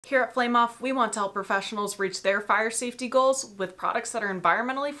Here at FlameOFF, we want to help professionals reach their fire safety goals with products that are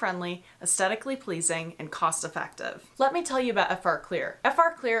environmentally friendly, aesthetically pleasing, and cost-effective. Let me tell you about FR Clear.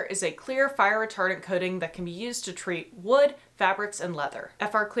 FR Clear is a clear fire retardant coating that can be used to treat wood, fabrics, and leather.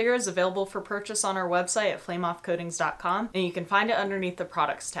 FR Clear is available for purchase on our website at flameoffcoatings.com, and you can find it underneath the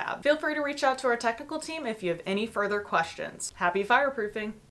products tab. Feel free to reach out to our technical team if you have any further questions. Happy fireproofing!